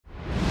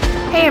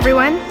Hey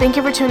everyone, thank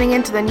you for tuning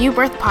in to the New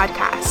Birth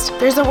Podcast.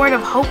 There's a word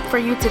of hope for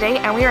you today,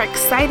 and we are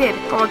excited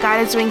for what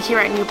God is doing here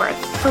at New Birth.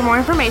 For more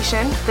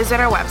information, visit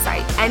our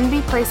website,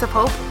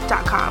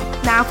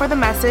 nbplaceofhope.com. Now for the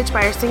message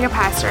by our senior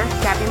pastor,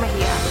 Gabby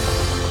Mejia.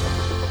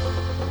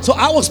 So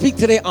I will speak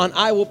today on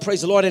I Will Praise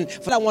the Lord, and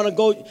I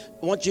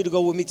want you to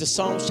go with me to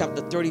Psalms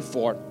chapter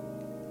 34.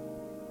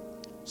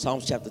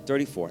 Psalms chapter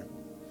 34.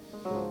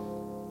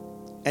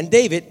 And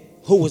David,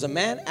 who was a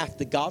man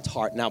after God's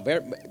heart. Now,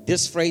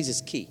 this phrase is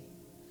key.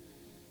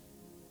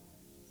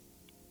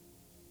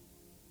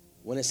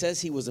 When it says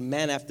he was a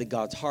man after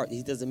God's heart,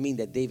 it doesn't mean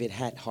that David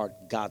had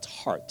God's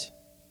heart.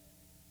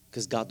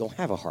 Because God don't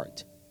have a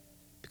heart.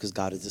 Because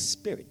God is a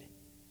spirit.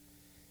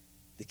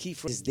 The key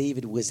phrase is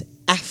David was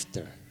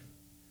after.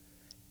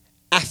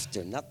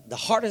 After. Not, the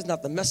heart is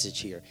not the message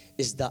here.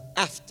 It's the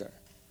after.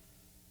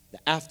 The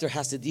after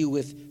has to deal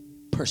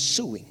with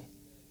pursuing.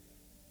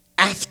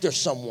 After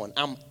someone.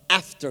 I'm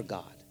after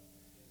God.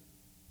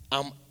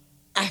 I'm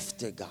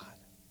after God.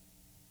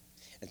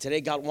 And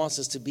today God wants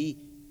us to be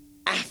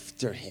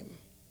after him.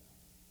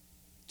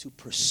 To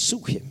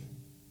pursue him.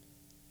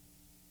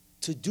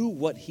 To do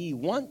what he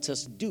wants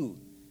us to do.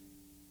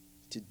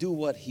 To do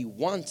what he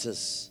wants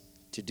us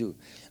to do.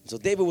 So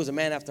David was a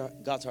man after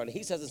God's heart. And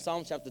he says in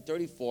Psalm chapter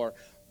 34,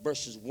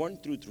 verses 1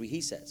 through 3,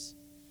 he says,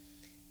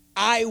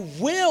 I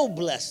will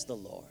bless the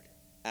Lord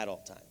at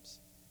all times.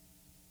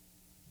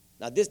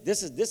 Now this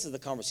is the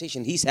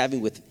conversation he's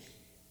having with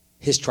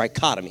his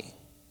trichotomy.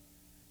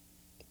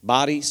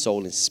 Body,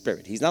 soul, and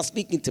spirit. He's not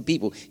speaking to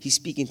people. He's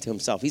speaking to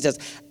himself. He says,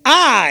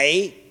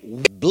 I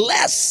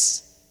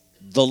bless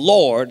the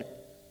Lord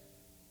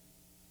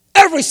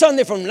every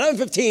Sunday from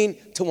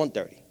 11:15 to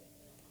 1:30.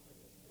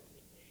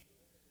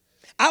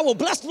 I will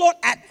bless the Lord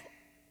at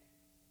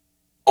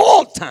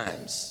all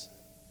times.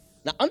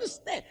 Now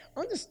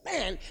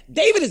understand,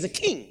 David is a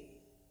king.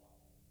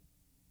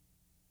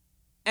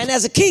 And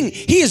as a king,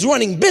 he is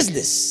running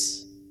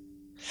business.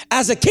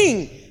 As a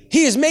king,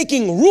 he is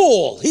making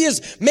rule. He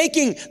is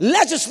making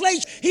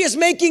legislation. He is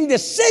making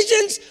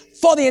decisions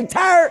for the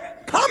entire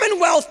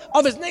commonwealth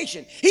of his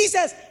nation. He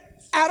says,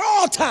 at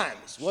all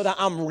times, whether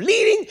I'm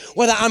leading,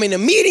 whether I'm in a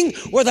meeting,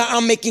 whether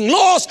I'm making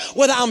laws,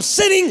 whether I'm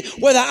sitting,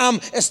 whether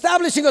I'm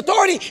establishing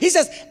authority, he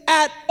says,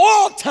 at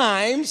all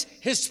times,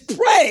 his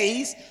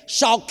praise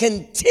shall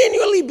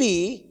continually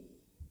be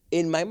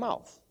in my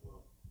mouth.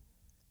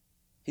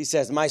 He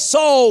says, my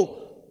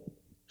soul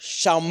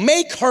shall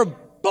make her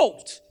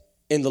boast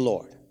in the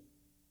Lord.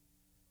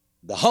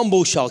 The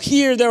humble shall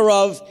hear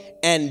thereof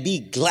and be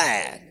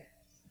glad.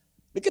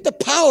 Look at the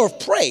power of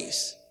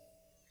praise.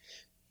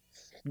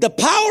 The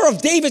power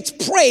of David's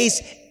praise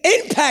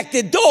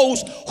impacted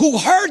those who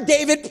heard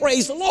David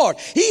praise the Lord.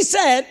 He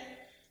said,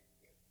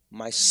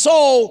 my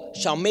soul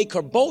shall make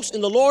her boast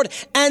in the Lord,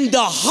 and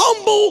the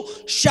humble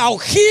shall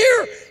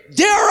hear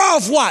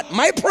thereof what?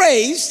 My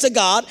praise to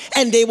God,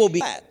 and they will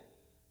be glad.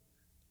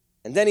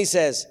 And then he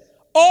says,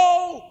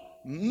 oh,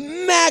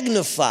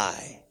 magnify,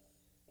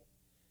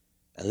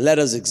 and let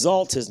us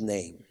exalt his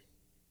name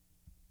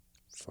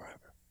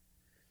forever.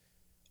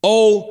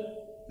 Oh,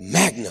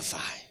 magnify.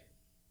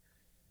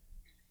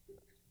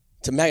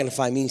 To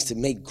magnify means to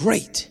make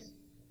great.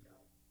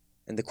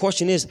 And the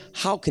question is,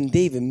 how can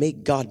David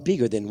make God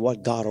bigger than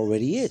what God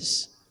already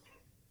is?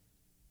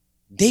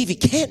 David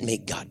can't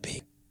make God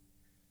big.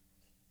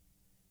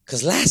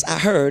 Because last I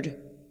heard,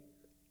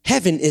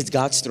 heaven is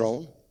God's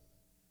throne.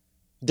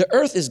 The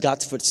earth is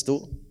God's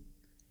footstool.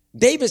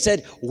 David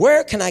said,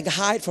 where can I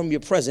hide from your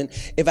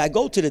presence? If I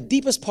go to the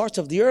deepest parts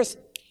of the earth,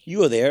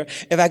 you are there.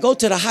 If I go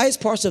to the highest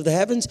parts of the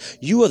heavens,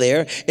 you are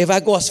there. If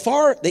I go as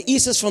far the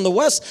east is from the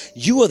west,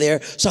 you are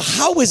there. So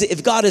how is it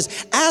if God is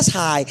as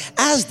high,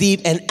 as deep,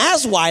 and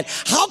as wide,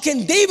 how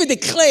can David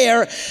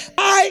declare,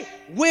 I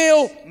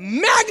will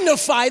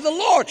magnify the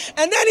Lord?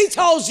 And then he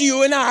tells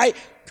you and I,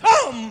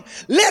 come,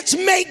 let's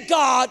make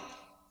God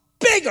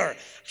bigger.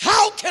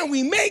 How can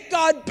we make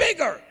God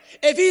bigger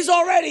if he's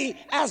already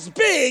as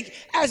big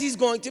as he's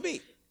going to be?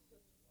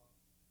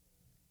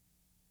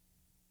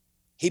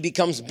 He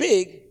becomes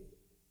big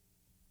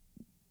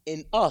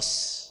in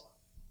us.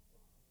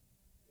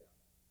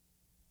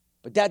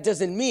 But that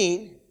doesn't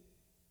mean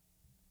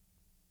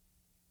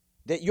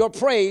that your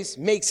praise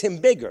makes him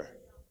bigger.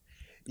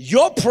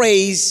 Your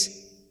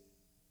praise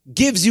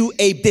gives you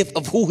a bit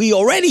of who he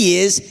already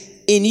is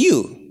in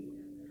you.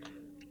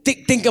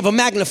 Think of a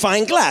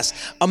magnifying glass.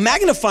 A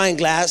magnifying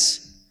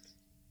glass,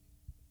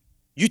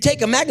 you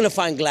take a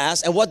magnifying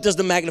glass, and what does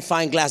the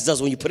magnifying glass do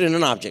when you put it in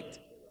an object?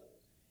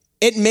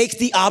 It makes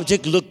the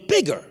object look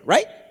bigger,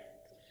 right?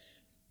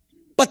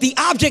 But the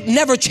object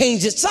never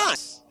changed its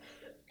size.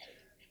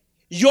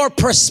 Your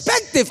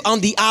perspective on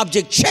the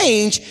object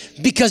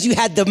changed because you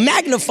had the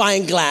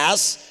magnifying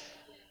glass.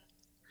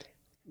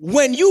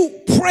 When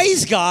you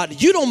praise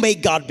God, you don't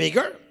make God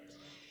bigger.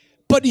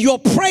 But your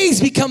praise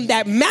becomes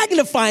that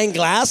magnifying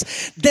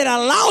glass that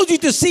allows you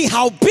to see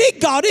how big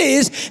God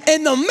is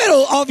in the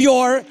middle of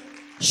your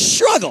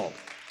struggle.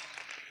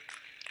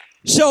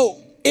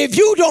 So If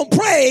you don't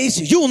praise,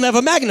 you'll never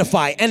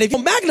magnify. And if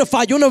you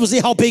magnify, you'll never see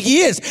how big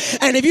he is.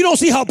 And if you don't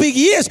see how big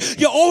he is,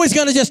 you're always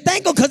going to just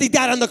thank him because he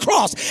died on the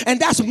cross. And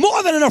that's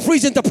more than enough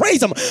reason to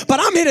praise him. But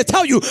I'm here to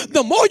tell you,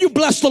 the more you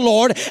bless the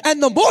Lord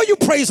and the more you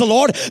praise the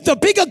Lord, the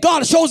bigger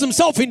God shows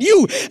himself in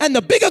you. And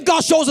the bigger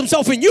God shows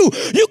himself in you,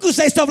 you can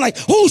say stuff like,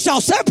 who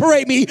shall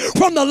separate me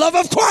from the love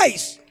of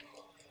Christ?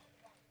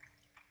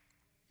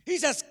 He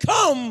says,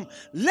 come,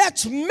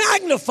 let's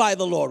magnify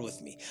the Lord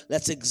with me.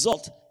 Let's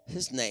exalt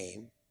his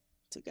name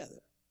together.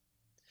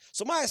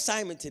 So my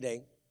assignment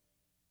today,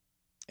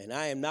 and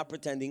I am not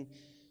pretending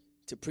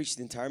to preach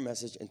the entire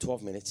message in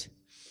 12 minutes.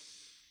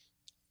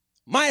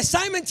 My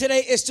assignment today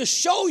is to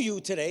show you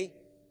today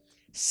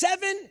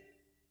 7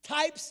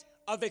 types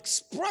of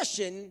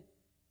expression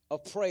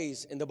of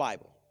praise in the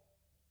Bible.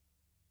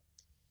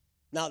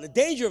 Now, the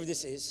danger of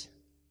this is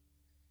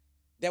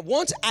that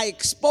once I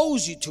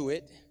expose you to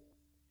it,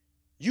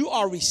 you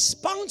are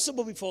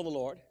responsible before the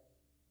Lord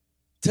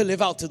to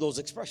live out to those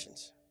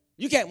expressions.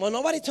 You can't, well,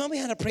 nobody told me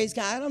how to praise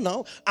God. I don't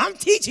know. I'm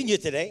teaching you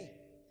today.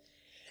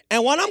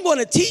 And what I'm going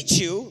to teach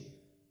you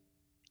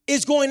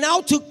is going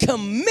now to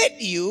commit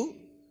you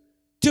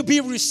to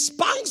be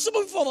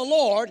responsible for the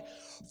Lord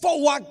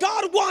for what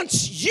God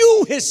wants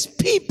you, his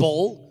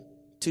people,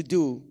 to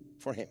do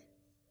for him.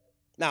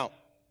 Now,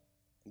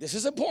 this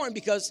is important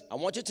because I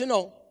want you to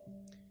know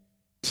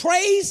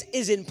praise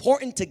is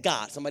important to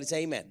God. Somebody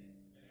say amen.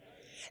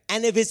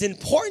 And if it's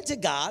important to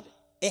God,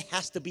 it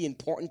has to be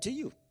important to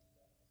you.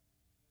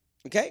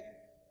 Okay?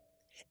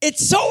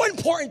 It's so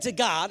important to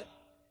God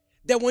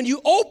that when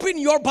you open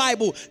your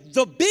Bible,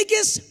 the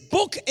biggest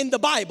book in the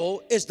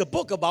Bible is the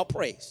book about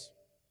praise.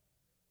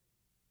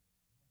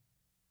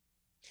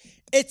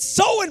 It's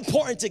so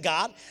important to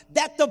God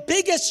that the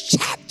biggest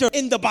chapter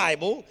in the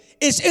Bible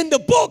is in the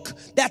book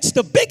that's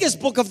the biggest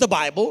book of the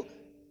Bible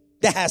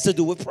that has to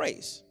do with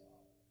praise.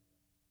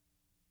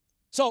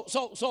 So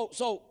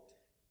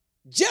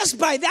just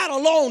by that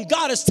alone,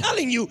 God is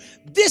telling you,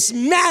 this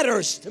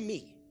matters to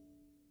me.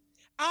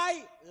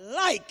 I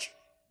like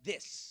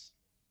this.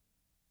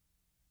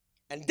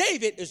 And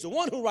David is the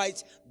one who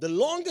writes the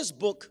longest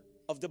book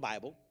of the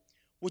Bible,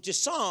 which is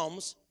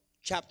Psalms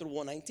chapter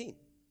 119.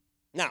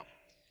 Now,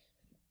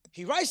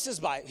 he writes this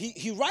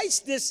he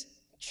writes this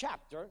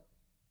chapter,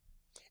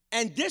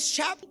 and this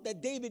chapter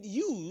that David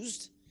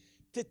used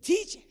to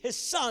teach his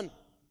son,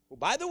 who,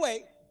 by the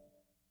way,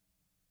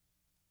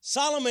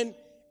 Solomon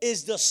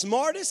is the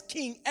smartest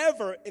king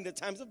ever in the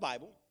times of the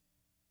Bible.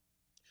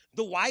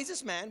 The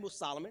wisest man was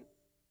Solomon.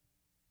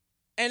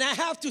 And I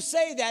have to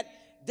say that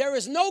there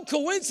is no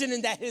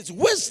coincidence that his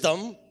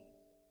wisdom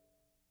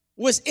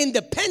was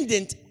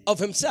independent of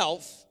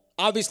himself.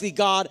 Obviously,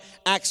 God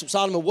asked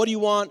Solomon, what do you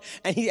want?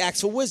 And he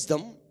asked for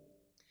wisdom.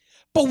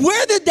 But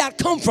where did that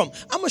come from?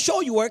 I'm going to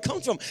show you where it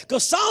comes from.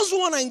 Because Psalms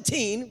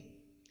 119,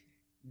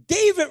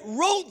 David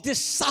wrote this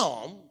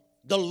psalm,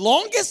 the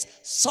longest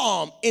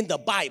psalm in the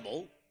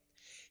Bible.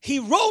 He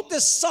wrote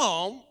this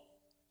psalm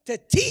to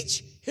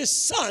teach his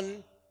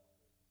son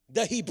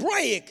the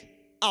Hebraic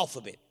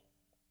alphabet.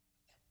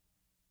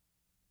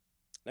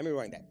 Let me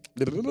write that.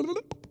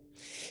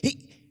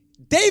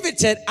 David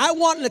said, I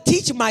want to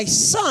teach my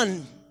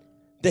son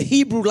the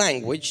Hebrew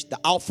language, the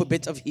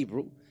alphabet of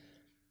Hebrew.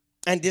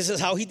 And this is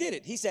how he did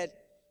it. He said,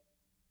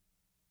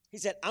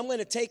 I'm going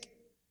to take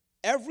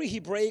every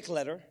Hebraic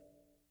letter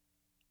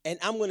and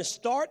I'm going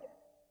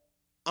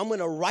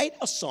to write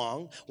a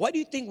song. Why do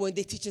you think when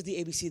they teach us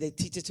the ABC, they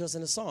teach it to us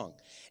in a song?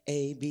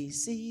 A, B,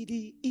 C,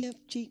 D, E, F,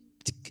 G,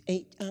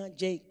 H, I,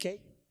 J,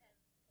 K,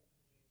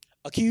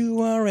 a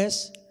Q, R,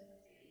 S,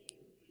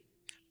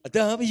 a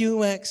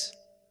W, X.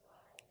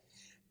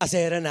 I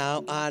said, and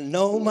now I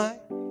know my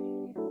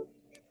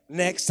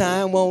next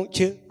time, won't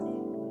you?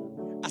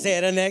 I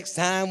said, next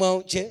time,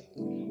 won't you?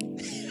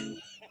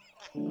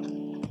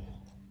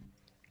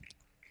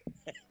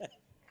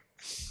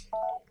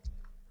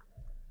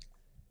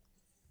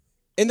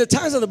 In the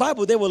times of the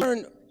Bible, they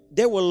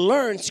will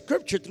learn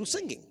scripture through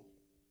singing.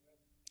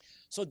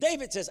 So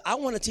David says, I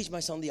want to teach my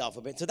son the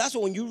alphabet. So that's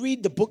why when you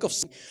read the book of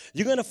Psalms,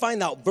 you're going to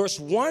find out verse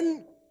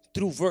 1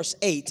 through verse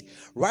 8,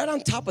 right on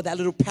top of that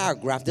little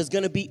paragraph, there's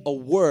going to be a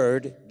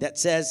word that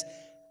says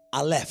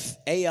Aleph,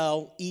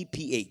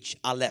 A-L-E-P-H,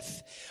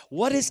 Aleph.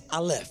 What is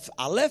Aleph?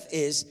 Aleph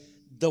is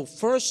the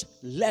first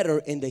letter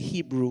in the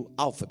Hebrew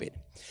alphabet.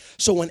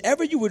 So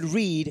whenever you would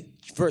read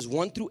verse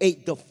 1 through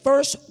 8, the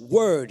first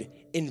word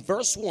in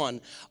verse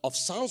 1 of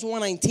Psalms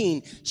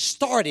 119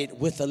 started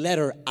with the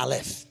letter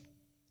Aleph.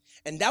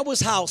 And that was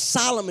how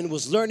Solomon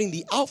was learning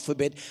the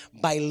alphabet,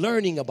 by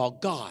learning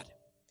about God.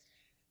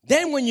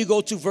 Then when you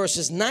go to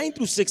verses 9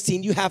 through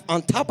 16, you have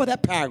on top of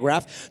that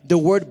paragraph the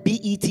word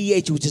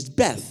B-E-T-H, which is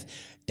Beth.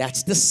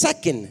 That's the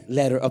second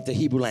letter of the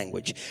Hebrew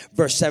language.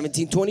 Verse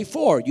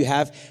 17-24, you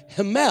have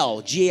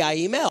Himel,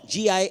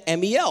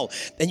 G-I-M-E-L.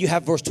 Then you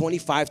have verse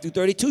 25 through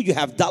 32, you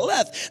have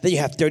Daleth. Then you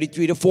have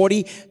 33 to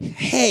 40,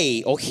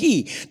 Hey or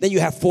He. Then you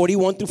have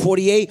 41 through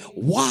 48,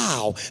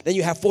 Wow. Then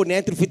you have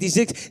 49 through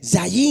 56,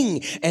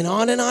 Zayin. And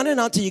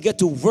on till you get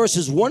to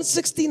verses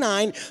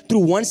 169 through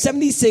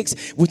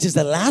 176, which is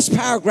the last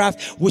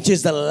paragraph, which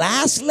is the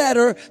last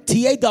letter,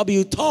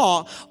 T-A-W,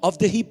 Ta, of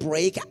the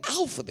Hebraic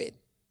alphabet.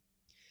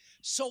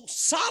 So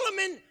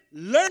Solomon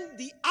learned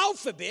the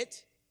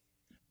alphabet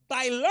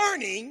by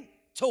learning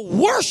to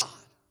worship.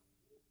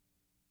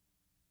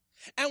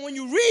 And when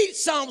you read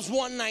Psalms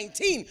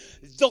 119,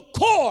 the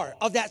core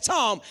of that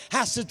psalm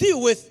has to deal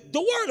with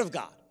the word of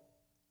God.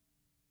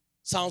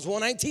 Psalms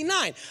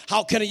 119:9.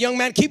 How can a young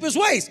man keep his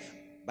ways?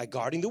 By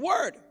guarding the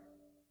word.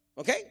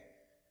 Okay?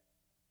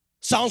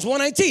 Psalms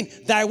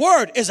 119, thy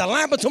word is a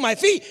lamp unto my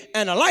feet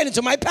and a light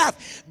unto my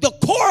path. The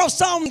core of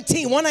Psalm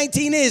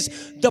 119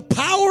 is the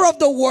power of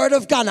the word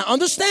of God. Now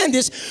understand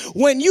this,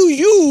 when you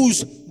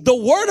use the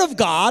word of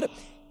God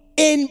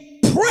in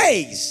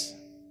praise,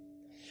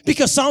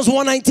 because Psalms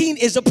 119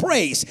 is a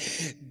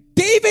praise.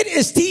 David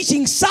is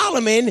teaching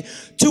Solomon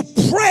to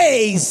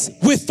praise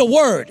with the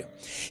word.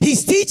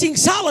 He's teaching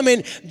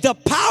Solomon the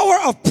power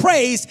of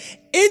praise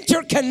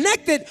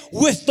interconnected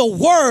with the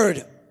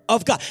word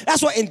of God.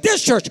 That's why in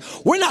this church,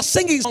 we're not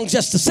singing songs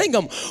just to sing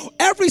them.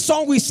 Every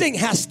song we sing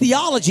has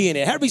theology in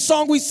it. Every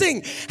song we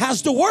sing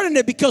has the word in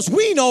it, because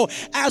we know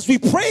as we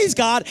praise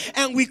God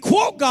and we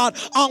quote God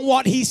on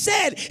what He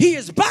said, He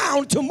is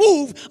bound to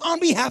move on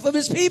behalf of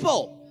His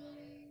people.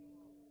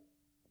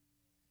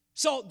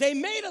 So they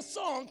made a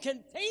song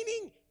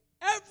containing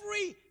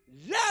every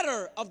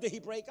letter of the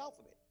Hebraic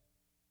alphabet.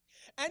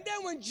 And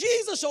then when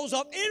Jesus shows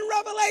up in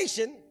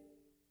Revelation,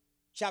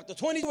 chapter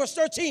 20, verse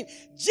 13,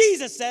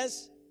 Jesus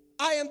says,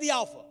 I am the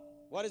Alpha.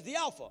 What is the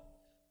Alpha?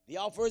 The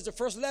Alpha is the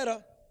first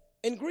letter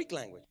in Greek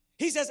language.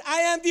 He says,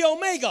 I am the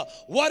Omega.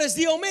 What is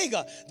the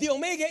Omega? The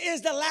Omega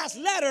is the last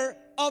letter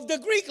of the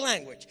Greek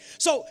language.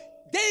 So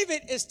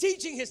David is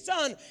teaching his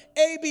son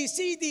A, B,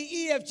 C, D,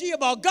 E, F, G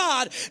about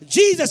God.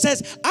 Jesus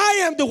says,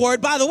 I am the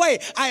Word. By the way,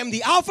 I am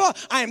the Alpha,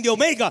 I am the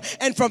Omega.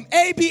 And from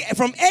A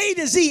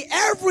to Z,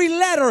 every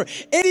letter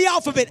in the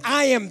alphabet,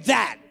 I am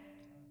that.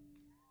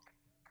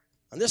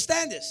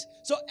 Understand this.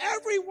 So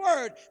every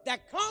word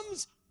that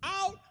comes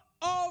out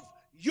of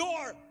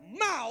your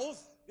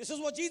mouth, this is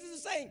what Jesus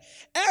is saying.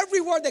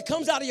 Every word that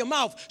comes out of your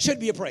mouth should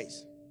be a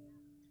praise.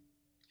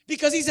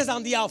 Because He says,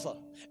 I'm the Alpha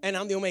and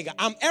I'm the Omega.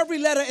 I'm every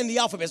letter in the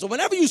alphabet. So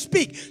whenever you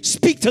speak,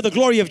 speak to the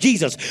glory of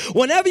Jesus.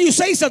 Whenever you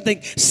say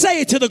something,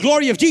 say it to the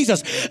glory of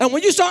Jesus. And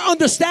when you start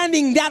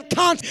understanding that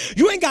concept,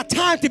 you ain't got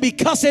time to be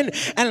cussing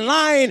and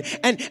lying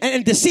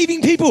and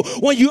deceiving people.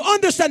 When you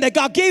understand that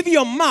God gave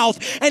you a mouth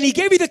and He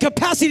gave you the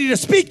capacity to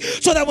speak,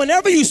 so that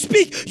whenever you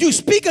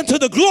speak unto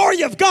the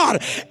glory of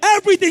God.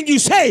 Everything you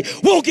say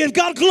will give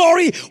God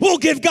glory, will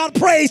give God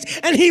praise,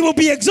 and He will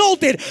be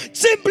exalted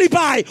simply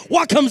by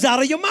what comes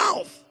out of your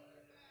mouth.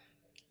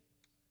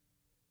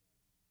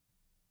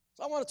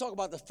 I want to talk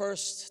about the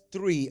first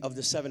 3 of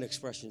the 7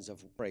 expressions of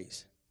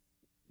praise.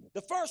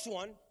 The first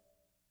one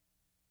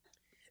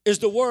is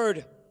the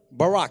word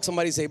Barak.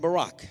 Somebody say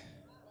Barak.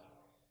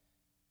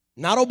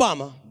 Not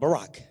Obama,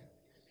 Barak.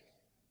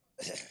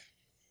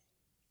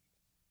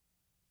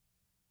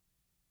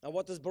 Now,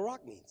 what does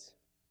Barak mean?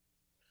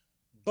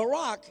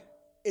 Barak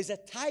is a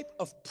type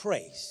of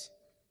praise.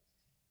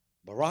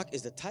 Barak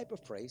is the type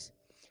of praise,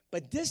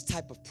 but this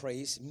type of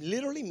praise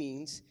literally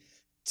means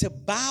to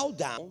bow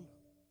down,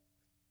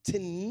 to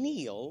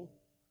kneel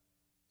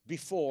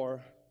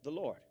before the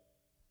Lord.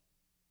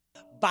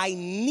 By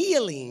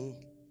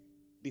kneeling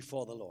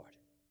before the Lord.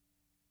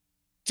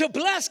 To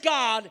bless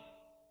God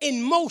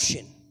in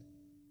motion.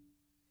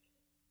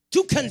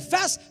 To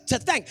confess, to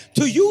thank,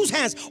 to use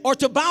hands, or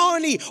to bow a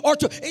knee, or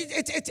to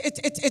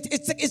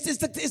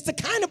it's the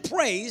kind of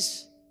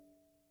praise.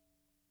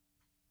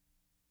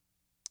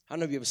 I don't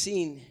know if you've ever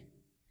seen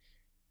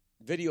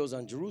videos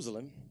on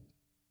Jerusalem.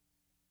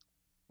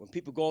 When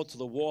people go to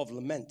the wall of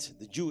lament,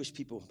 the Jewish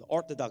people, the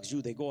Orthodox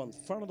Jew, they go in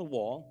front of the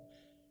wall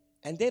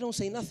and they don't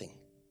say nothing.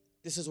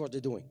 This is what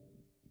they're doing.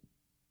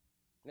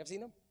 You ever seen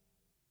them?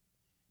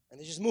 And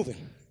they're just moving.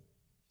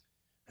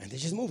 And they're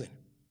just moving.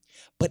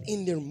 But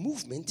in their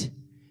movement,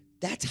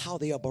 that's how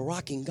they are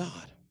baraking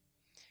God.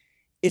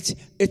 It's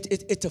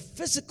a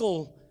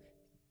physical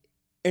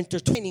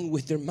intertwining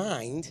with their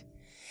mind.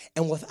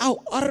 And without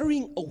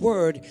uttering a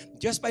word,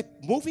 just by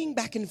moving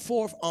back and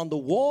forth on the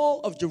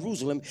wall of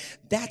Jerusalem,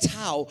 that's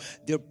how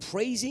they're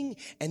praising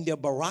and they're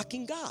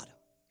baraking God.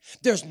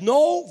 There's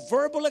no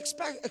verbal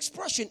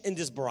expression in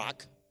this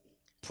barak,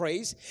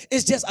 praise.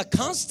 It's just a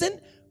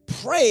constant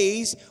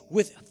praise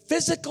with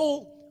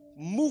physical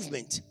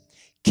movement.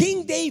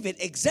 King David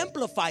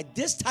exemplified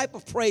this type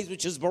of praise,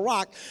 which is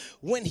barak,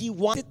 when he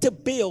wanted to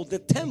build the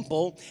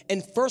temple in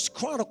 1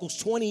 Chronicles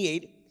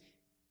 28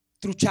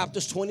 through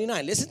chapters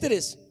 29. Listen to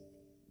this.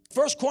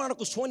 1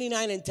 Chronicles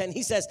 29 and 10,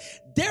 he says,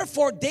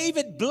 therefore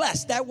David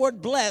blessed. That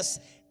word bless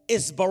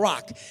is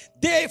Barak.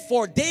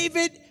 Therefore,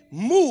 David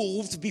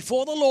moved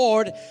before the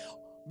Lord,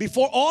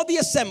 before all the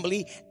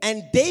assembly,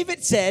 and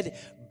David said,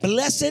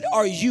 blessed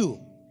are you,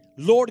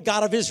 Lord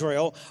God of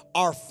Israel,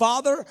 our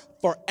Father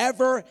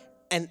forever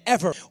and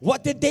ever.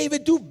 What did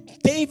David do?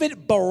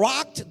 David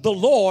baraked the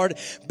Lord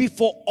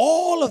before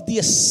all of the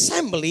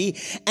assembly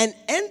and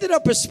ended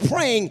up as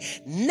praying,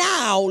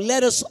 now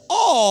let us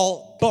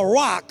all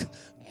barak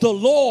the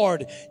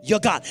Lord your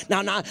God.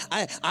 Now,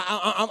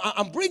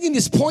 I'm bringing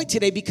this point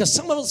today because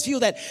some of us feel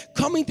that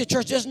coming to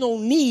church, there's no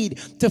need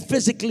to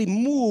physically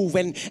move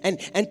and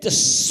to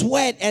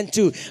sweat and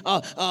to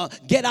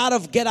get out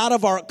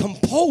of our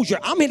composure.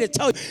 I'm here to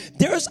tell you,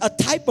 there's a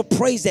type of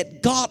praise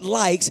that God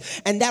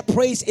likes, and that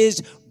praise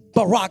is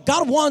Barak.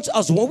 God wants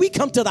us, when we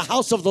come to the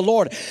house of the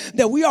Lord,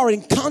 that we are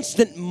in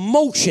constant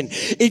motion.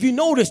 If you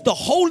notice, the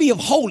Holy of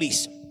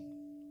Holies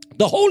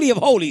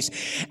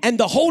and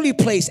the holy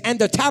place and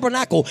the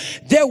tabernacle,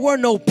 there were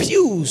no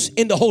pews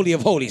in the Holy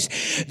of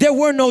Holies. There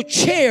were no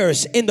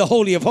chairs in the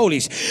Holy of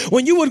Holies.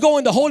 When you would go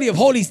in the Holy of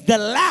Holies, the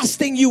last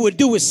thing you would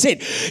do is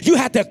sit. You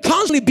had to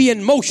constantly be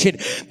in motion.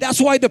 That's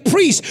why the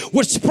priest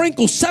would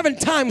sprinkle 7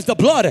 times the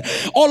blood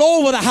all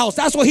over the house.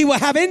 That's why he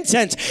would have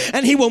incense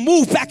and he would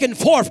move back and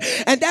forth.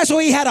 And that's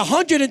why he had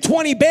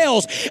 120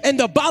 bells in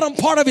the bottom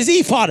part of his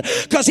ephod,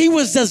 because he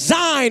was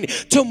designed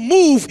to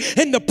move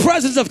in the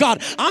presence of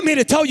God. I'm here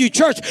to tell you,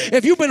 church,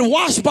 if you've been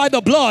washed by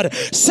the blood,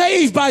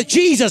 saved by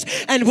Jesus,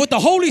 and with the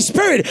Holy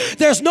Spirit,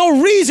 there's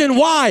no reason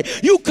why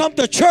you come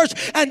to church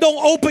and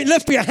don't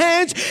lift your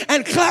hands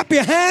and clap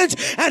your hands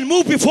and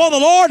move before the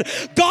Lord.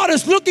 God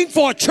is looking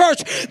for a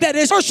church that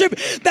is worship,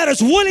 that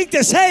is willing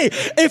to say,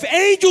 if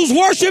angels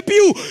worship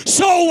you,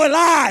 so will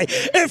I.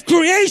 If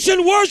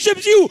creation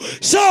worships you,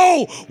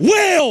 so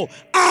will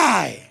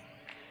I.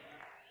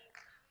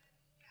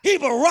 He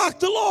baraked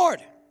the Lord.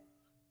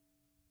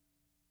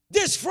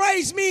 This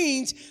phrase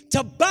means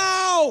to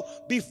bow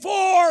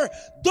before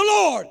the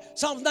Lord.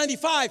 Psalms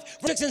 95,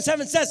 6 and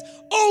 7 says,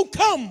 oh,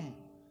 come,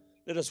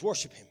 let us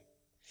worship him.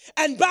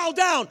 And bow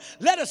down,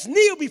 let us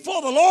kneel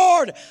before the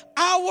Lord,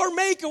 our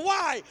Maker.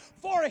 Why?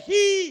 For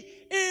he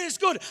is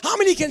good. How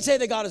many can say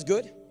that God is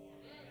good?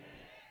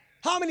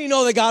 How many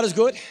know that God is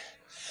good?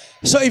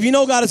 So if you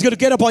know God is good,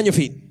 get up on your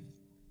feet.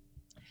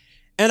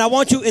 And I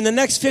want you, in the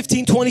next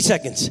 15, 20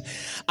 seconds,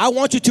 I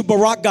want you to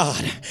barak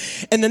God.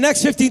 In the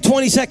next 15,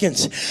 20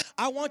 seconds,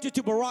 I want you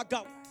to barak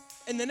God.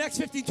 In the next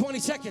 15, 20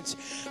 seconds,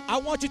 I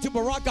want you to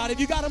barak God. If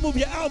you got to move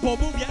your elbow,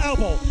 move your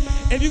elbow.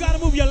 If you got to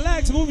move your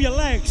legs, move your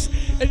legs.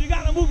 If you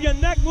got to move your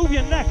neck, move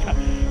your neck.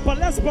 But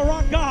let's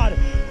barak God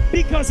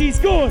because he's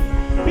good,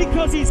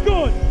 because he's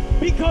good,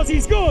 because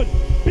he's good,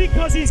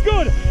 because he's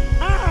good.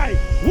 I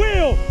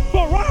will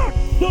barak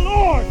the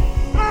Lord.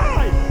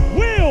 I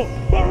will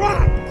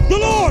barak the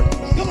Lord.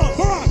 Come on,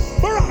 barak,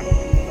 barak,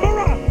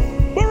 barak,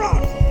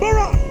 barak,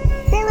 barak,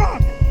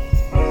 barak.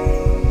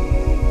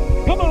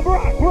 Come on,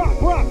 barak, barak,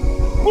 barak.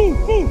 Move,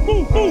 move,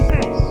 move, move.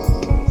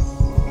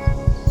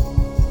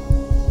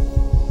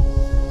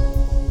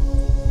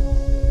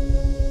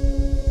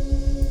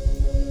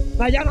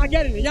 Now y'all not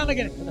getting it. Y'all not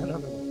getting it.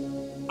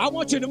 No. I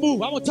want you to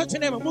move. I want to touch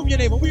your neighbor. Move your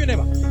neighbor. Move your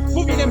neighbor.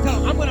 Move your neighbor.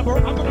 Tell him, I'm gonna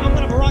barak God. I'm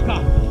gonna barak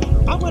God.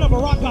 I'm gonna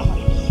barak God.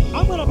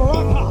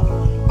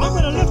 I'm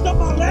gonna lift up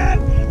my leg.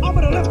 I'm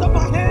gonna lift up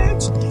my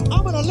hands.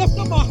 I'm gonna lift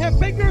up my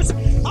fingers.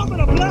 I'm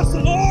gonna bless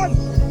the Lord.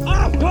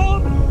 I've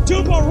come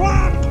to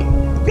barak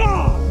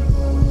God.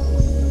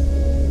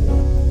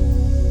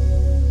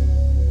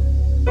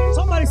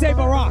 Somebody say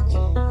Barak.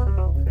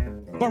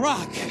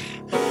 Barak.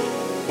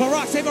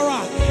 Barak. Say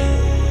Barak.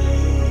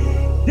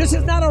 This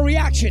is not a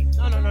reaction.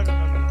 No.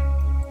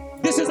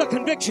 This is a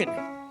conviction.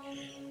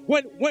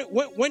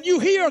 When you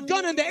hear a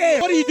gun in the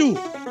air, what do?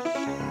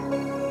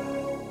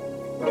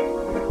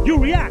 You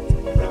react.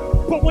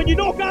 But when you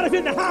know God is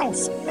in the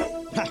house,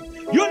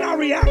 you're not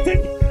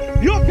reacting.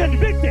 You're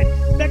convicted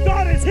that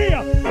God is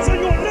here. So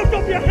you're going to lift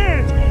up your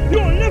hands.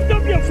 You're going to lift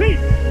up your feet.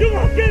 You're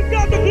going to give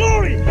God the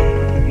glory.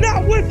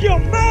 Not with your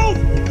mouth,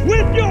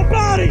 with your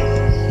body.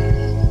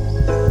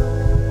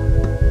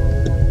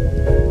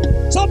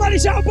 Somebody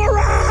shout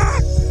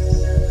Barak.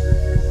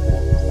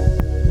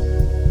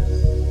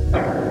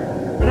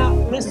 Now,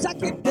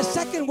 the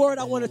second word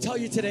I want to tell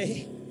you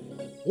today,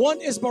 one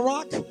is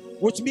Barak,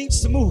 which means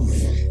to move.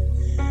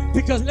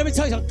 Because let me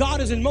tell you,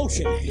 God is in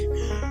motion.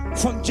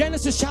 From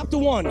Genesis chapter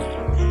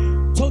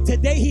 1 till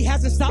today, he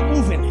hasn't stopped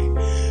moving.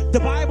 The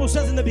Bible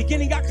says in the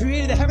beginning, God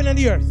created the heaven and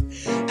the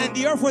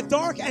earth were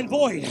dark and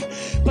void.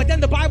 But then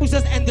the Bible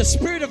says, and the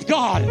Spirit of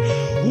God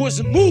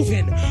was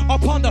moving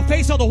upon the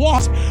face of the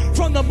waters.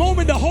 From the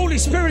moment the Holy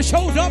Spirit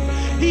shows up,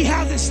 he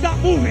hasn't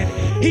stopped moving.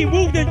 He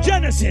moved in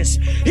Genesis.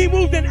 He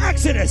moved in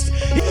Exodus.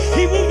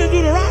 He moved in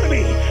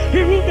Deuteronomy.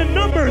 He moved in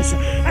Numbers.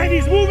 And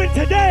he's moving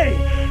today.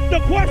 The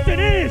question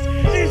is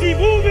he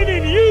moving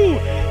in you?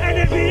 And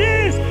if he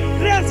is,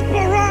 let's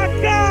barak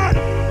God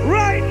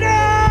right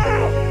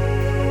now.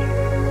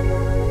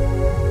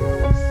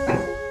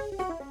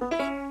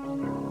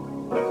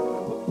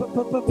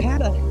 But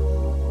Pata,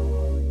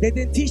 they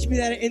didn't teach me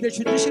that in the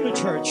traditional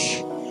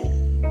church.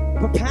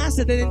 But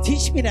pastor, they didn't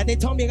teach me that. They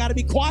told me I got to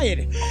be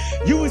quiet.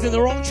 You was in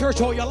the wrong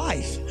church all your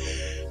life.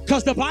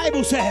 Because the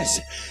Bible says,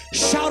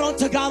 shout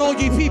unto God, all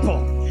ye people.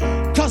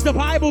 Because the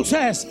Bible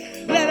says,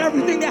 let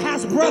everything that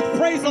has breath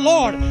praise the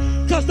Lord.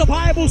 Because the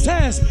Bible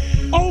says,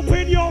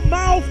 open your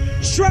mouth,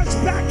 stretch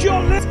back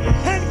your lips,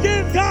 and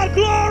give God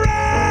glory.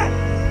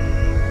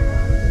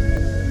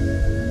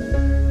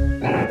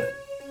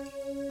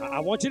 I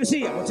want you to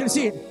see it. I want you to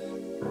see it.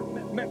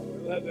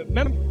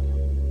 Remember?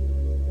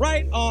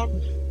 Right arm.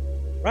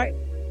 Right?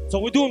 So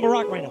we're doing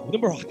Barak right now. We're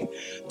doing Barak.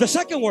 The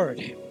second word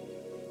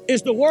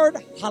is the word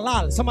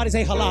halal. Somebody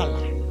say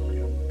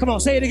halal. Come on,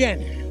 say it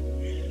again.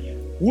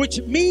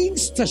 Which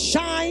means to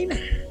shine.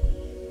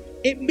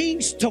 It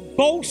means to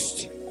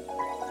boast.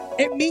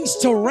 It means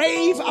to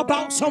rave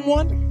about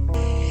someone.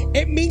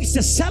 It means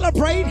to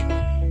celebrate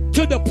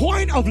to the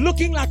point of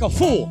looking like a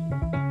fool.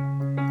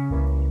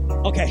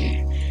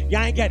 Okay,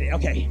 y'all ain't get it.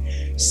 Okay.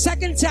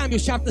 2 Samuel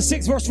chapter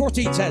 6 verse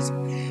 14 says,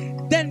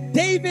 then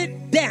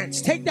David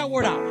danced. Take that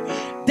word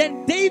out.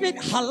 Then David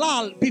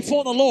halal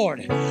before the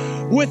Lord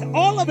with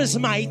all of his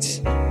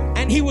might,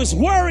 and he was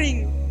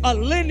wearing a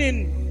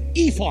linen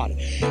ephod.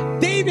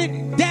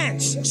 David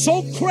danced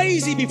so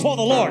crazy before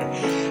the Lord.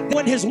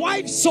 When his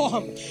wife saw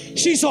him,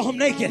 she saw him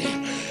naked.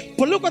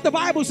 But look what the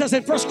Bible says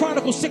in 1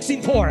 Chronicles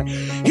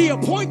 16:4. He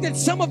appointed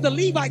some of the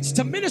Levites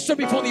to minister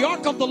before the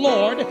ark of the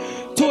Lord,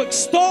 to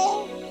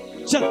extol,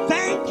 to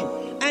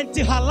thank, and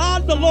to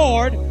halal the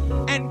Lord,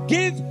 and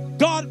give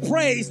God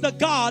praise, the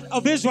God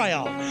of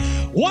Israel.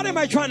 What am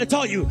I trying to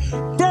tell you?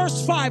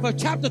 Verse 5 of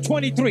chapter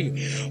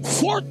 23.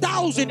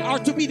 4,000 are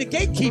to be the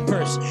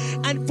gatekeepers,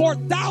 and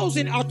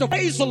 4,000 are to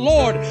praise the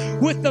Lord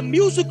with the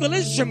musical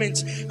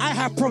instruments I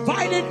have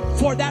provided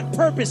for that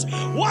purpose.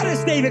 What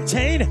is David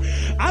saying?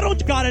 I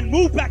don't God and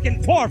move back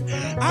and forth.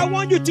 I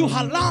want you to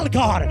halal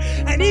God.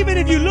 And even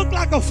if you look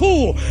like a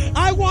fool,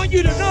 I want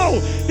you to know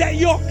that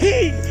your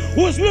king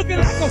was looking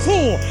like a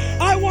fool.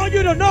 I want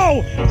you to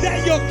know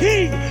that your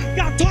king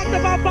got talked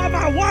about by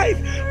my wife,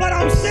 but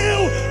I'm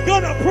still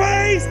gonna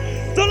praise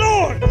the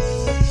Lord.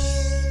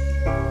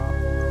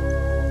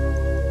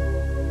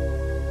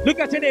 Look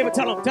at your neighbor,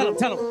 tell him.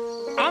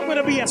 I'm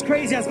gonna be as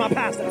crazy as my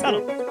pastor. Tell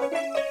him.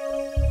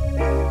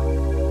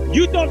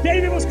 You thought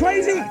David was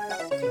crazy?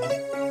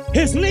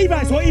 His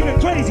Levites were even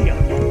crazier.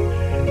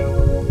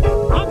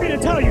 I'm gonna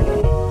tell you,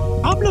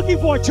 I'm looking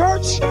for a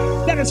church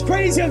that is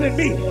crazier than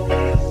me.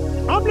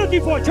 I'm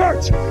looking for a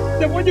church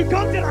that when you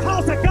come to the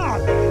house of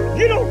God,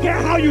 you don't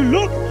care how you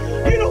look,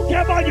 you don't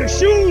care about your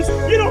shoes,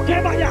 you don't care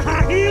about your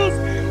high heels,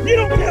 you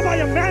don't care about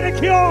your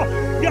manicure,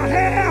 your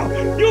hair.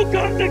 You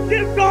come to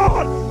give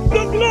God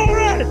the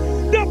glory,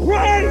 the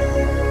praise.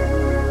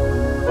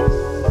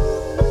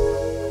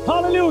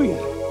 Hallelujah.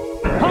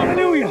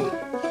 Hallelujah.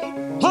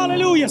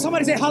 Hallelujah.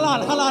 Somebody say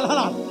halal, halal,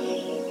 halal.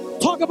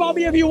 Talk about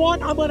me if you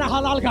want. I'm gonna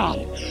halal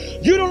God.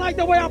 You don't like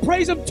the way I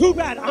praise him? Too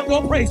bad. I'm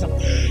gonna praise him.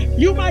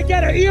 You might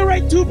get an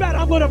earache. Too bad.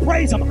 I'm gonna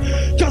praise him.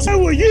 Because where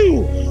were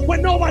you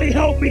when nobody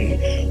helped me?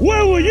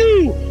 Where were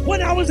you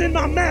when I was in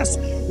my mess?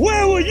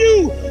 Where were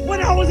you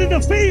when I was in the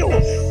field?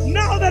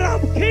 Now that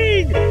I'm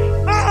king,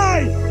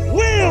 I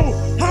will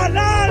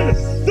halal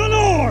the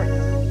Lord.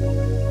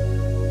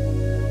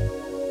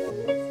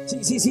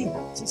 See.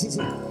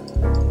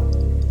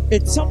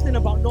 It's something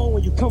about knowing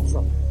where you come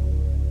from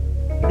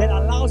that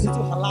allows you to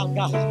halal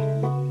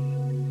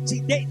God. See,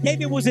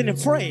 David wasn't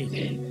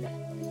afraid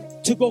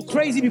to go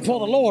crazy before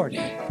the Lord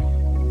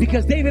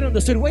because David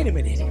understood, wait a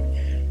minute,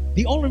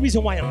 the only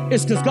reason why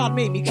is because God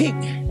made me king.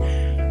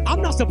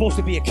 I'm not supposed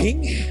to be a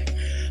king.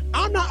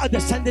 I'm not a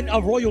descendant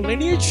of royal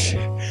lineage.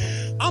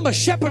 I'm a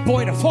shepherd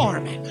boy in a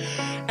farm.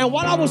 And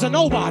while I was a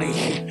nobody,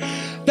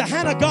 the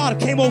hand of God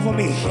came over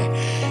me.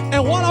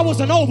 And while I was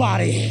a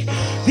nobody,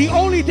 the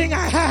only thing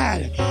I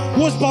had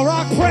was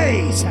Barak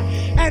praise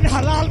and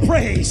halal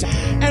praise.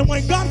 And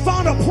when God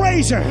found a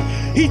praiser,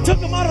 he took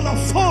him out of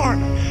the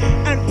farm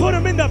and put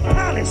him in the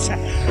palace.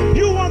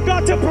 You want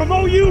God to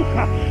promote you?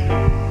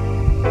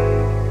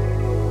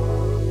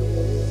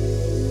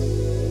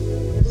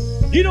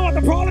 You know what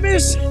the problem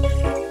is?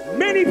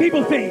 Many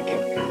people think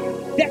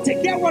that to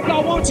get where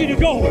God wants you to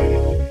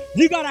go,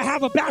 you gotta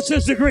have a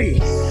bachelor's degree,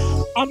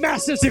 a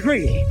master's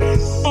degree,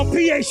 a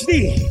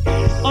PhD,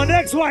 an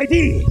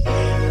XYD.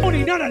 Don't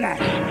need none of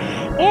that.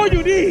 All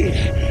you need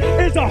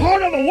is the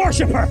heart of a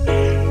worshiper.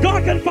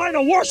 God can find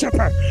a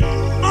worshiper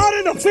out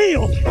in the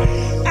field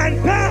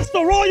and pass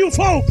the royal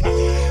folk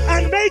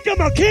and make him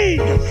a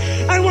king.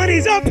 And when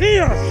he's up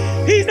here,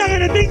 he's not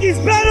gonna think he's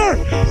better.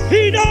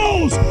 He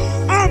knows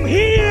I'm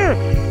here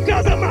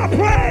because of my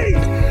praise.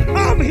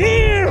 I'm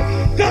here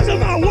because of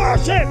my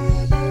worship.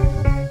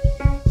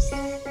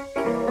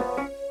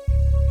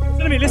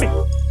 Listen.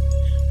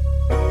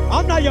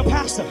 I'm not your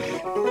pastor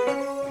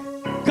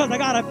because I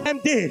got a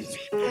MDiv.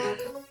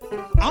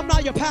 I'm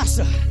not your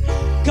pastor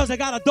because I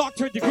got a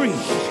doctorate degree.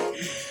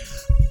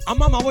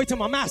 I'm on my way to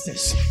my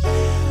master's.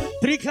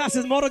 3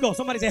 classes more to go.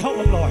 Somebody say, help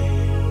me, Lord.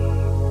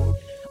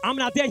 I'm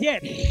not there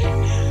yet.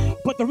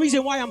 But the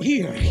reason why I'm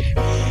here,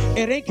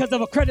 it ain't because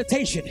of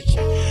accreditation.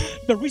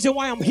 The reason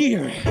why I'm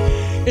here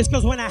It's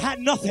because when I had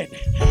nothing,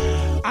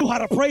 I knew how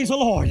to praise the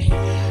Lord.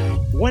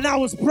 When I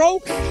was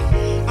broke,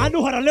 I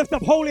knew how to lift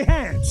up holy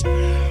hands.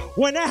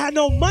 When I had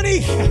no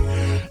money,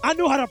 I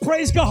knew how to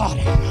praise God.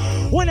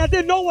 When I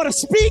didn't know what to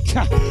speak,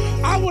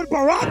 I would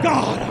barack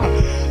God.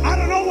 I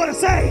don't know what to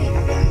say.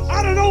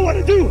 I don't know what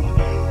to do,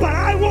 but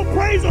I will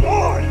praise the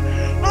Lord.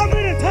 I'm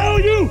going to tell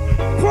you,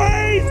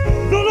 praise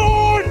the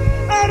Lord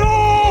at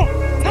all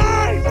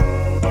times.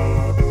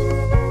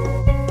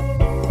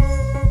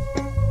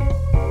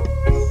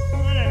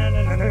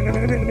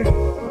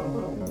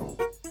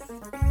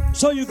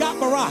 So you got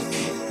Barak.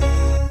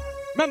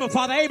 Remember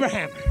Father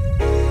Abraham.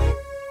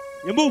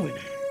 You're moving,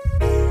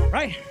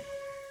 right?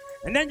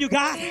 And then you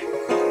got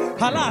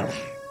Halal.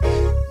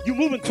 You're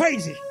moving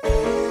crazy.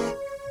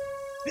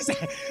 This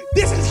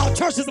is how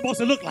church is supposed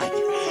to look like.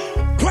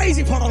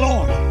 Crazy for the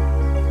Lord.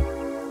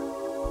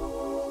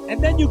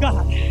 And then you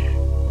got,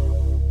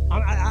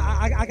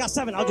 I got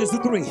 7, I'll just do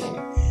 3.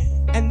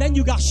 And then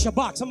you got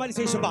Shabbat. Somebody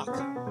say Shabbat.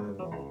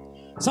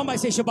 Somebody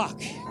say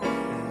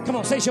Shabbat. Come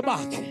on, say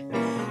Shabbat.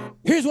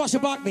 Here's what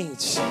Shabbat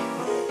means.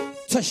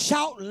 To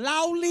shout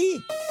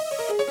loudly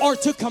or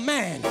to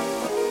command.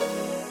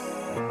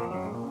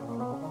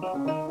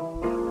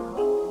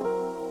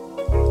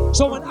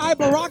 So when I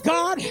barack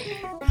God,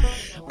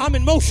 I'm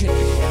in motion.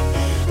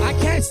 I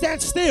can't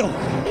stand still.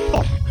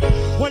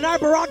 When I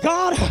barack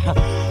God,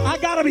 I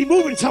gotta be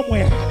moving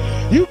somewhere.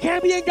 You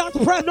can't be in God's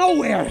presence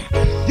nowhere.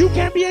 You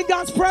can't be in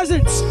God's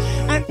presence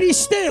and be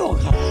still.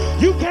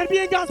 You can't be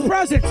in God's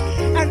presence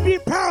and be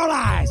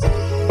paralyzed.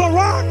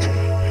 Barak,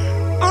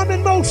 I'm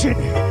in motion.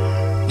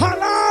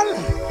 Halal,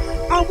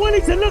 I'm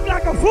willing to look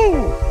like a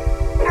fool.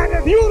 And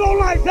if you don't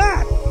like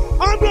that,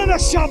 I'm gonna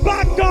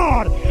Shabbat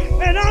God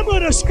and I'm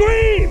gonna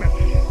scream,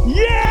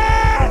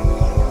 yeah!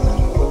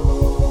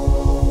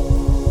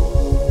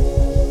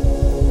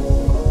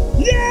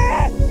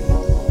 Yeah!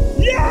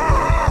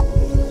 Yeah!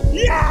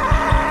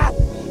 Yeah!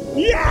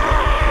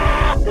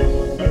 Yeah!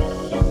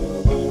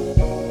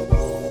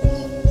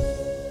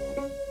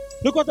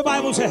 Look what the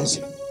Bible says.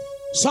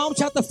 Psalm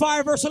chapter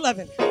 5, verse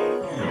 11.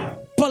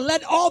 But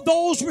let all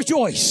those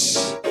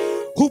rejoice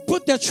who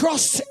put their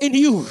trust in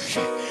you.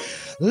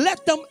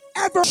 Let them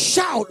ever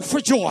shout for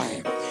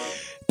joy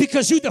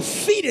because you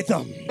defeated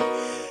them.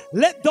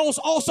 Let those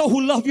also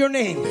who love your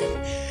name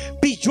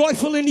be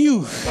joyful in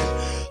you.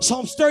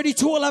 Psalms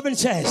 32:11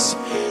 says,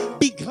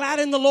 be glad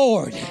in the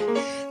Lord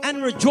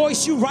and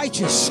rejoice, you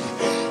righteous,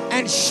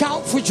 and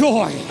shout for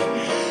joy,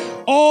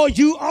 all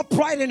you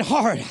upright in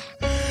heart.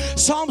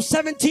 Psalm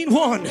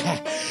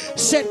 17:1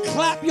 said,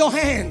 clap your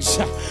hands,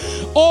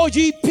 all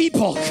ye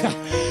people,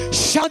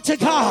 shout to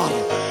God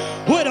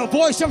with a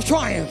voice of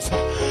triumph.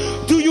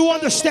 Do you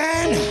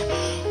understand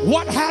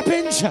what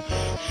happens?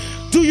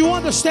 Do you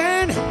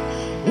understand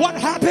what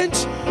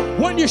happens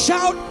when you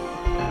shout?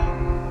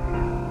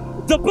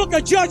 The book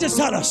of Judges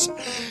tells us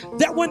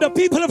that when the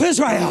people of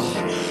Israel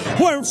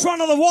were in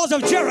front of the walls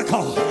of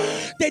Jericho,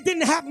 they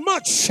didn't have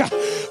much,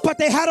 but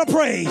they had a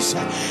praise.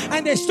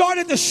 And they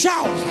started to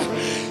shout.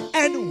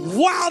 And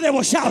while they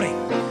were shouting,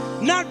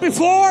 not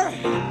before,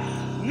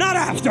 not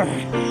after,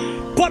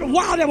 but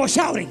while they were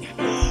shouting,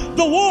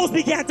 the walls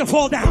began to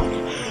fall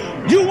down.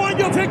 You want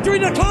your victory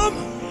to come?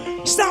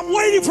 Stop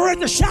waiting for it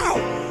to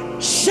shout.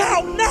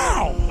 Shout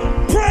now.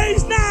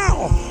 Praise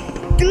now.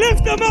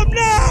 Lift them up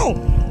now.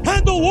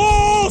 And the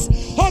walls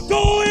are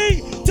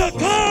going to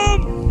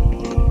come.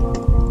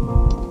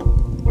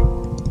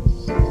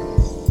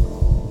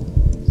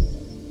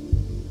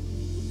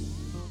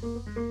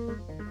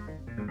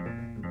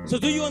 So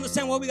do you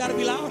understand why we got to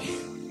be loud?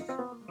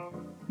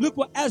 Look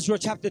what Ezra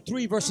chapter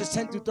 3 verses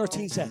 10 through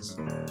 13 says.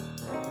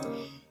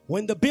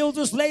 When the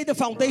builders laid the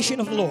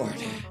foundation of the Lord,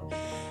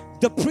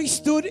 the priests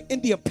stood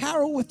in the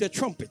apparel with their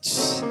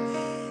trumpets,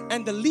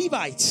 and the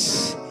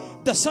Levites,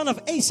 the son of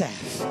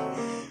Asaph,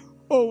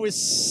 with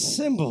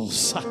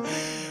cymbals.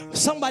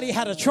 Somebody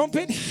had a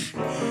trumpet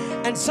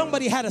and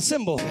somebody had a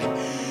cymbal.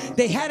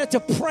 They had it to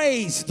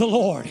praise the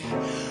Lord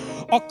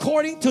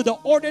according to the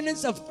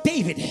ordinance of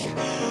David.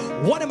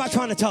 What am I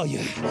trying to tell you?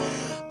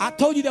 I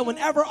told you that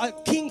whenever a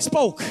king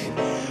spoke,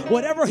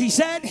 whatever he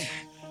said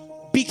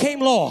became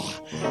law.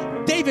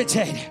 David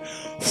said,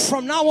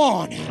 from now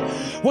on,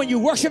 when you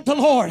worship the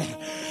Lord,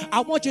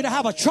 I want you to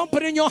have a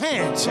trumpet in your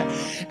hands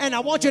and I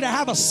want you to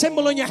have a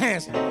cymbal in your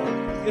hands.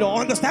 You don't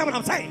understand what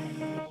I'm saying?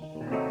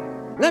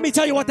 Let me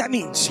tell you what that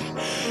means.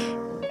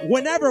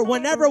 Whenever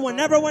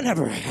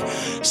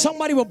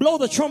somebody will blow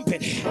the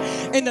trumpet,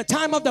 in the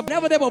time of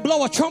whenever they will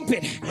blow a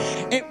trumpet,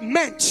 it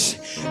meant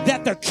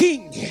that the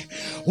king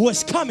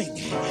was coming.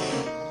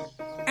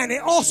 And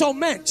it also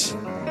meant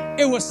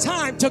it was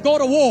time to go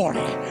to war.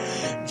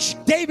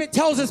 David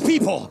tells his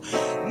people,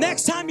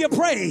 next time you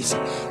praise,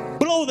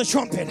 blow the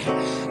trumpet,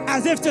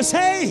 as if to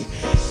say,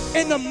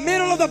 in the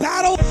middle of the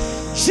battle,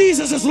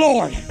 Jesus is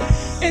Lord.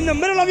 In the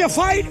middle of your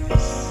fight,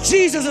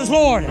 Jesus is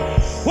Lord.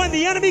 When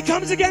the enemy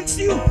comes against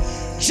you,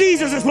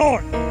 Jesus is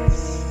Lord.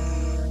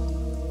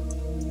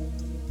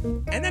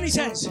 And then he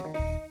says,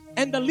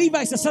 and the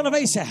Levites, the son of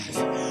Asaph,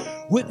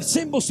 with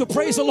cymbals to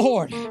praise the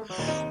Lord,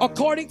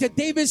 according to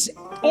David's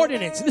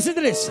ordinance. Listen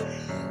to this.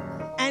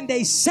 And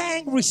they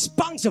sang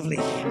responsively,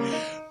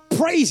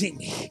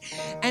 praising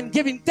and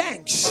giving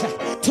thanks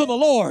to the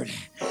Lord.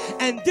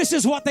 And this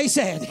is what they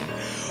said: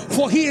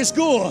 for he is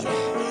good,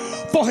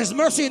 for his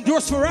mercy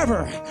endures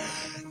forever.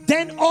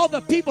 Then all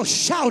the people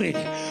shouted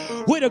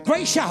with a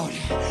great shout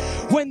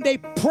when they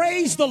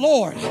praised the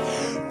Lord,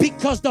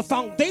 because the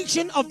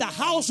foundation of the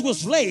house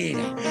was laid.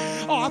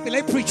 Oh, I feel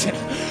like preaching.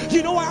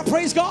 You know why I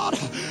praise God?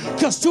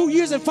 Because 2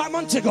 years and 5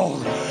 months ago,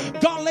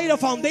 God laid a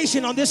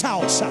foundation on this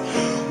house.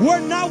 We're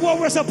not where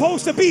we're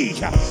supposed to be.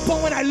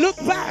 But when I look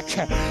back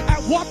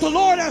at what the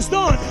Lord has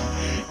done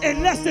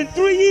in less than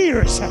 3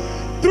 years,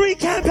 3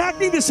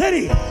 compacting the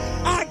city,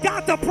 I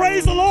got to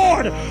praise the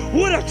Lord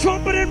with a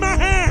trumpet in my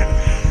hand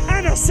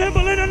and a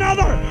cymbal in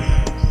another.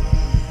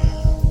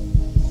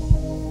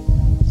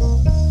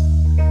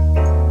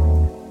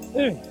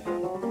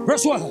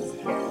 Verse 12.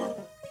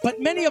 But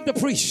many of the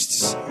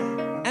priests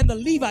and the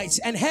Levites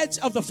and heads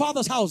of the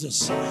fathers'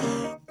 houses,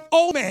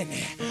 old men,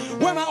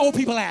 where my old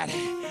people at?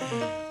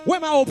 Where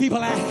my old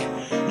people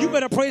at? You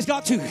better praise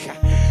God too.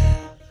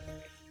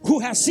 Who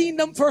has seen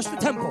them first the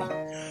temple,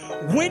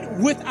 went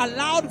with a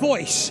loud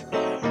voice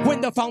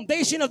when the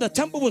foundation of the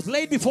temple was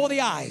laid before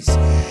the eyes.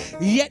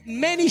 Yet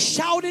many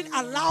shouted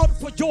aloud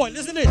for joy.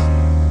 Listen to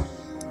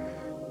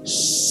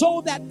this.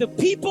 So that the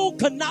people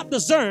could not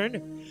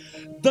discern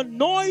the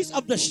noise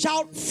of the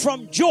shout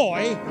from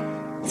joy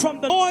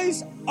from the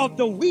noise of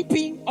the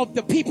weeping of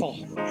the people.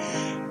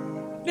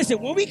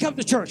 Listen, when we come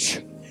to church,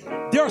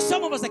 there are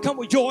some of us that come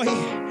with joy,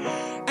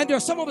 and there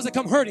are some of us that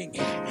come hurting.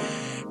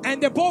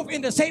 And they're both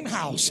in the same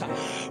house.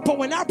 But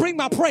when I bring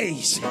my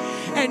praise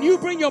and you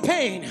bring your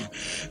pain,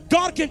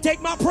 God can take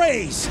my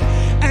praise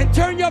and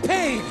turn your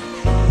pain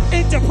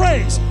into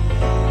praise.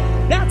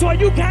 That's why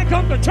you can't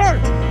come to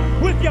church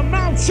with your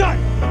mouth shut,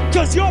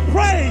 because your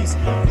praise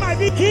might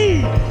be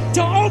key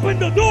to open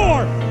the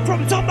door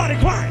from somebody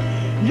crying.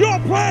 Your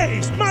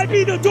praise might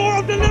be the door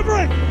of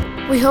deliverance.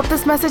 We hope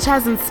this message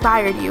has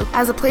inspired you.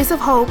 As a place of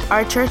hope,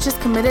 our church is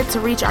committed to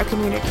reach our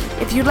community.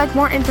 If you'd like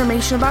more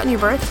information about New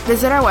Birth,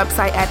 visit our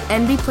website at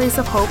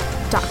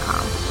nbplaceofhope.com.